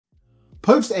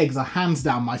Poached eggs are hands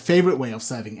down my favourite way of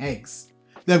serving eggs.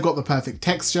 They've got the perfect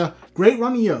texture, great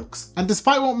runny yolks, and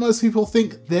despite what most people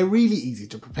think, they're really easy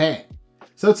to prepare.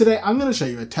 So today I'm going to show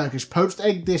you a Turkish poached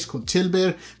egg dish called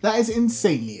Çılbır that is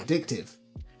insanely addictive.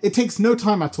 It takes no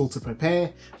time at all to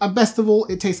prepare, and best of all,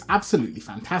 it tastes absolutely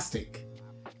fantastic.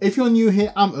 If you're new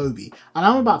here, I'm Obi, and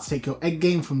I'm about to take your egg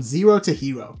game from zero to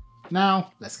hero.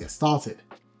 Now, let's get started.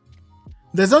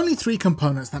 There's only 3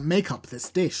 components that make up this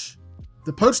dish: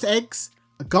 the poached eggs,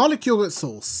 a garlic yogurt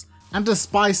sauce, and a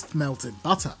spiced melted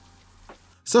butter.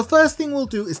 So first thing we'll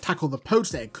do is tackle the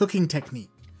poached egg cooking technique,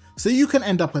 so you can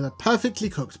end up with a perfectly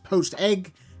cooked poached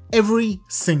egg every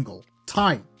single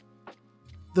time.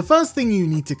 The first thing you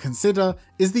need to consider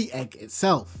is the egg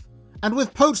itself, and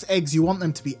with poached eggs you want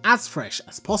them to be as fresh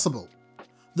as possible.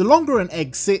 The longer an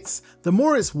egg sits, the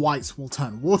more its whites will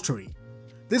turn watery.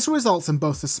 This results in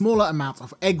both a smaller amount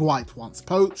of egg white once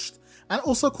poached, and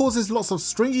also causes lots of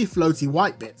stringy floaty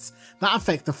white bits that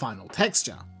affect the final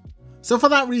texture. So for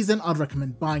that reason, I'd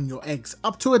recommend buying your eggs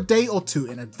up to a day or 2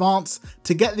 in advance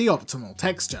to get the optimal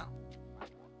texture.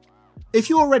 If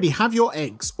you already have your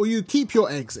eggs, or you keep your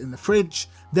eggs in the fridge,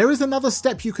 there is another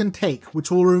step you can take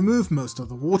which will remove most of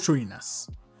the wateriness.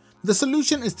 The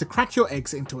solution is to crack your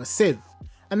eggs into a sieve,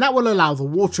 and that will allow the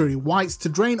watery whites to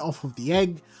drain off of the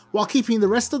egg while keeping the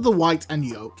rest of the white and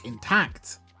yolk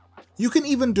intact. You can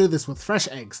even do this with fresh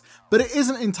eggs, but it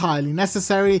isn't entirely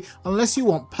necessary unless you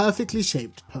want perfectly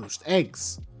shaped poached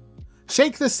eggs.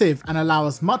 Shake the sieve and allow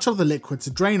as much of the liquid to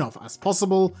drain off as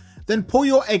possible, then pour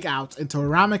your egg out into a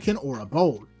ramekin or a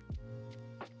bowl.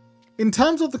 In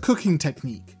terms of the cooking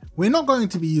technique, we're not going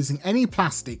to be using any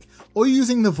plastic or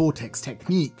using the vortex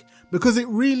technique because it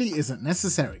really isn't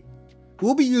necessary.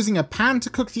 We'll be using a pan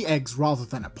to cook the eggs rather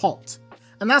than a pot,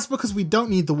 and that's because we don't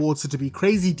need the water to be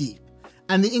crazy deep,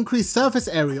 and the increased surface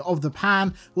area of the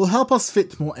pan will help us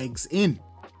fit more eggs in.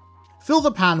 Fill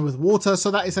the pan with water so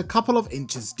that it's a couple of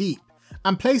inches deep,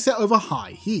 and place it over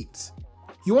high heat.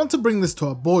 You want to bring this to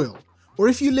a boil, or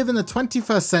if you live in the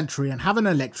 21st century and have an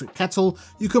electric kettle,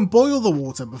 you can boil the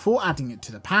water before adding it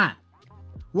to the pan.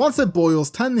 Once it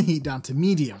boils, turn the heat down to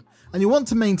medium, and you want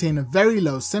to maintain a very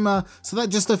low simmer so that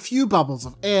just a few bubbles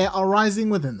of air are rising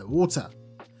within the water.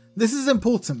 This is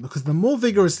important because the more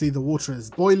vigorously the water is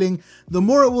boiling, the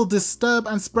more it will disturb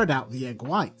and spread out the egg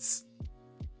whites.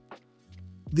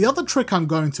 The other trick I'm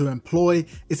going to employ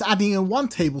is adding in 1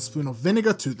 tablespoon of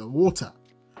vinegar to the water.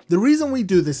 The reason we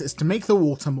do this is to make the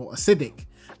water more acidic,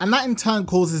 and that in turn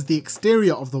causes the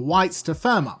exterior of the whites to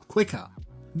firm up quicker.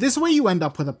 This way you end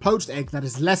up with a poached egg that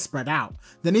is less spread out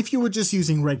than if you were just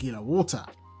using regular water.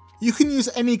 You can use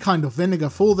any kind of vinegar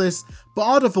for this, but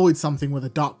I'd avoid something with a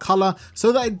dark colour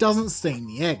so that it doesn't stain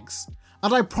the eggs,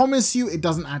 and I promise you it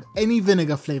doesn't add any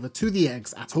vinegar flavour to the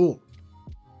eggs at all.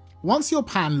 Once your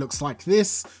pan looks like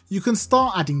this, you can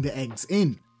start adding the eggs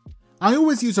in. I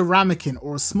always use a ramekin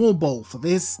or a small bowl for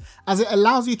this, as it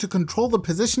allows you to control the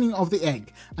positioning of the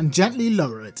egg and gently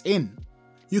lower it in.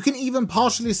 You can even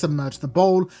partially submerge the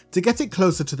bowl to get it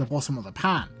closer to the bottom of the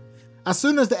pan. As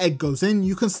soon as the egg goes in,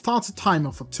 you can start a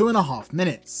timer for 2.5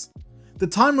 minutes. The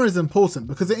timer is important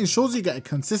because it ensures you get a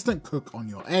consistent cook on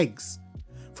your eggs.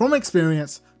 From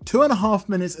experience, 2.5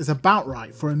 minutes is about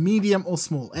right for a medium or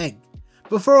small egg,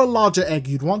 but for a larger egg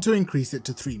you'd want to increase it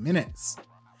to 3 minutes.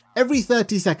 Every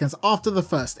 30 seconds after the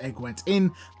first egg went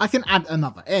in, I can add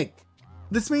another egg.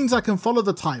 This means I can follow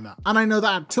the timer, and I know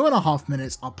that at 2.5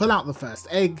 minutes I'll pull out the first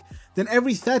egg, then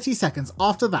every 30 seconds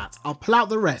after that I'll pull out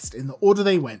the rest in the order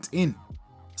they went in.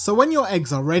 So when your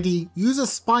eggs are ready, use a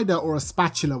spider or a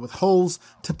spatula with holes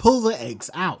to pull the eggs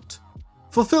out.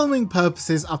 For filming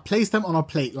purposes, I've placed them on a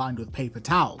plate lined with paper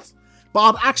towels, but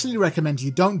I'd actually recommend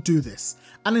you don't do this,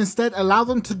 and instead allow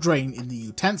them to drain in the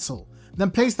utensil,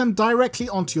 then place them directly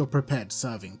onto your prepared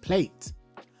serving plate.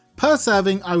 Per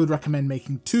serving, I would recommend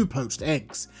making 2 poached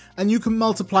eggs, and you can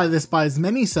multiply this by as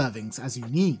many servings as you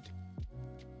need.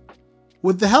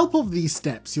 With the help of these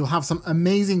steps, you'll have some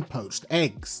amazing poached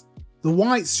eggs. The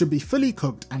whites should be fully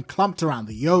cooked and clumped around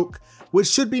the yolk, which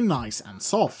should be nice and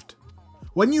soft.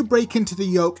 When you break into the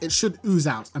yolk, it should ooze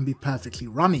out and be perfectly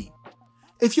runny.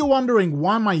 If you're wondering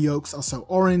why my yolks are so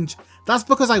orange, that's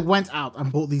because I went out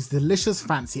and bought these delicious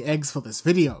fancy eggs for this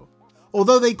video.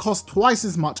 Although they cost twice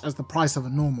as much as the price of a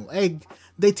normal egg,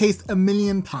 they taste a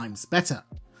million times better.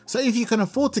 So if you can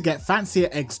afford to get fancier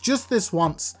eggs just this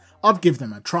once, I'd give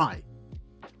them a try.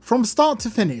 From start to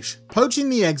finish, poaching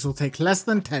the eggs will take less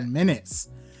than 10 minutes,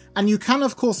 and you can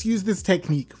of course use this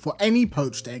technique for any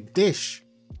poached egg dish.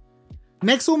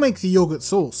 Next we'll make the yogurt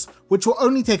sauce, which will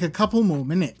only take a couple more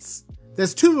minutes.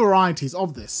 There's 2 varieties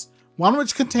of this, one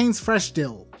which contains fresh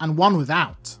dill and one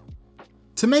without.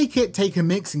 To make it, take a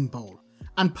mixing bowl,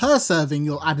 and per serving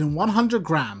you'll add in 100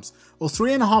 grams or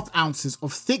 3.5 ounces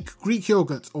of thick Greek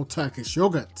yogurt or Turkish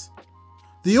yogurt.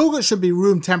 The yogurt should be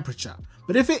room temperature,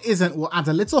 but if it isn't, we'll add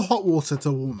a little hot water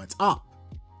to warm it up.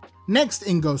 Next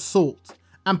in goes salt,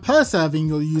 and per serving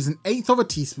you'll use 1/8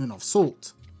 teaspoon of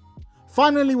salt.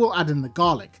 Finally we'll add in the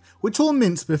garlic, which we'll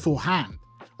mince beforehand,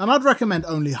 and I'd recommend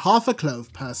only half a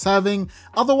clove per serving,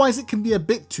 otherwise it can be a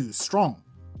bit too strong.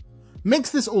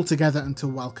 Mix this all together until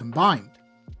well combined.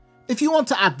 If you want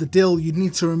to add the dill, you'd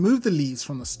need to remove the leaves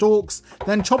from the stalks,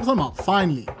 then chop them up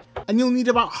finely, and you'll need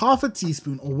about half a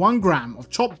teaspoon or 1 gram of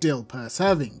chopped dill per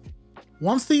serving.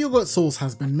 Once the yogurt sauce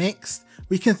has been mixed,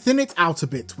 we can thin it out a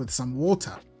bit with some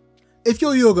water. If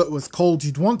your yogurt was cold,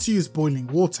 you'd want to use boiling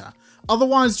water,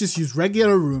 otherwise just use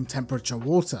regular room temperature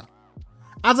water.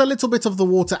 Add a little bit of the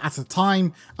water at a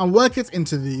time and work it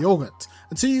into the yogurt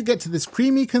until you get to this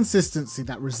creamy consistency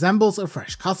that resembles a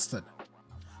fresh custard.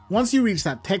 Once you reach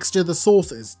that texture, the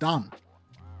sauce is done.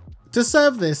 To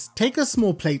serve this, take a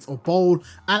small plate or bowl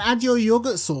and add your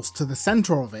yogurt sauce to the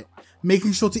centre of it,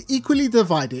 making sure to equally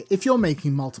divide it if you're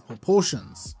making multiple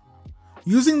portions.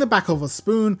 Using the back of a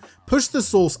spoon, push the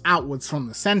sauce outwards from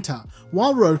the centre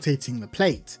while rotating the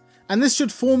plate, and this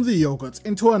should form the yogurt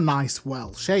into a nice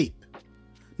well shape.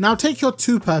 Now take your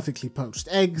 2 perfectly poached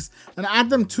eggs and add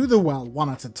them to the well one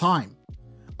at a time.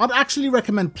 I'd actually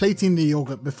recommend plating the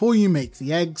yogurt before you make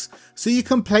the eggs, so you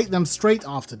can plate them straight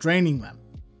after draining them.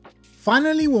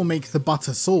 Finally we'll make the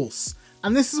butter sauce,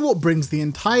 and this is what brings the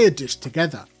entire dish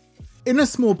together. In a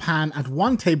small pan, add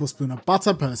 1 tablespoon of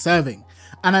butter per serving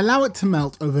and allow it to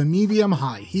melt over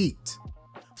medium-high heat.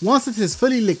 Once it is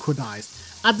fully liquidized,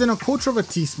 add in 1/4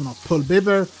 teaspoon of Pul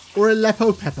biber or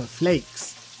Aleppo Pepper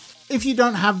flakes. If you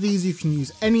don't have these, you can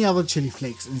use any other chili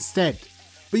flakes instead,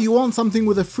 but you want something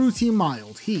with a fruity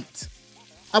mild heat.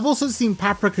 I've also seen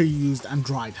paprika used and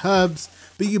dried herbs,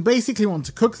 but you basically want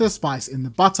to cook the spice in the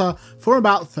butter for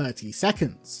about 30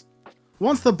 seconds.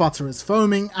 Once the butter is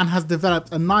foaming and has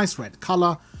developed a nice red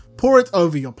colour, pour it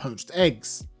over your poached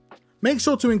eggs. Make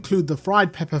sure to include the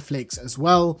fried pepper flakes as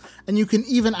well, and you can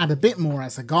even add a bit more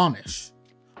as a garnish.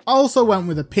 I also went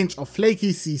with a pinch of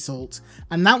flaky sea salt,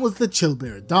 and that was the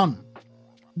Çılbır done.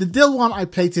 The dill one I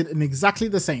plated in exactly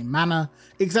the same manner,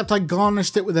 except I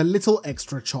garnished it with a little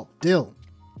extra chopped dill.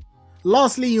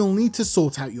 Lastly, you'll need to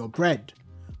sort out your bread.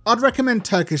 I'd recommend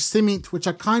Turkish simit, which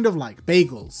are kind of like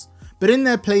bagels, but in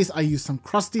their place I used some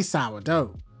crusty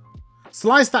sourdough.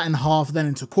 Slice that in half, then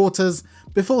into quarters,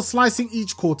 before slicing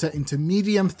each quarter into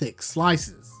medium thick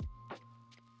slices.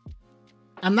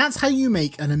 And that's how you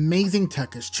make an amazing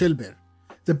Turkish Çılbır,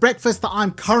 the breakfast that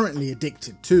I'm currently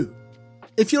addicted to.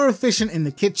 If you're efficient in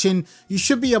the kitchen, you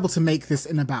should be able to make this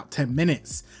in about 10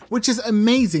 minutes, which is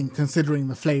amazing considering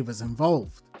the flavours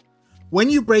involved. When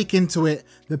you break into it,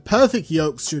 the perfect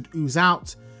yolks should ooze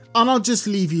out, and I'll just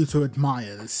leave you to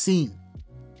admire the scene.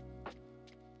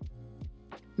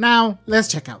 Now, let's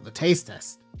check out the taste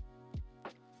test.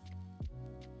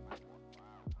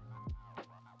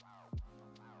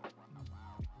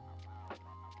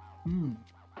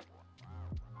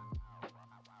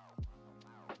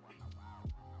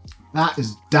 That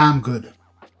is damn good.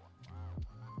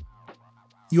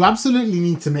 You absolutely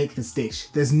need to make this dish,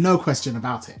 there's no question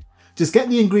about it. Just get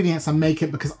the ingredients and make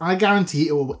it, because I guarantee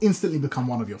it will instantly become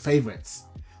one of your favourites.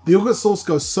 The yogurt sauce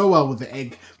goes so well with the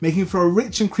egg, making for a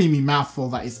rich and creamy mouthful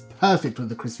that is perfect with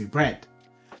the crispy bread.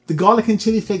 The garlic and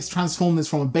chili flakes transform this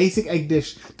from a basic egg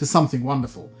dish to something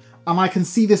wonderful, and I can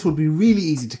see this would be really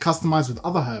easy to customise with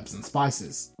other herbs and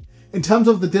spices. In terms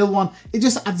of the dill one, it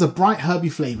just adds a bright herby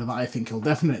flavour that I think you'll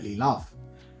definitely love.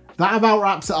 That about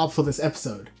wraps it up for this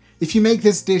episode. If you make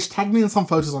this dish, tag me in some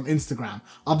photos on Instagram,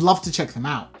 I'd love to check them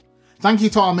out. Thank you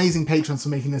to our amazing patrons for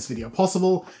making this video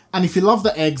possible, and if you love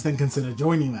the eggs then consider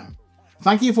joining them.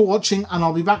 Thank you for watching, and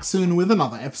I'll be back soon with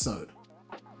another episode.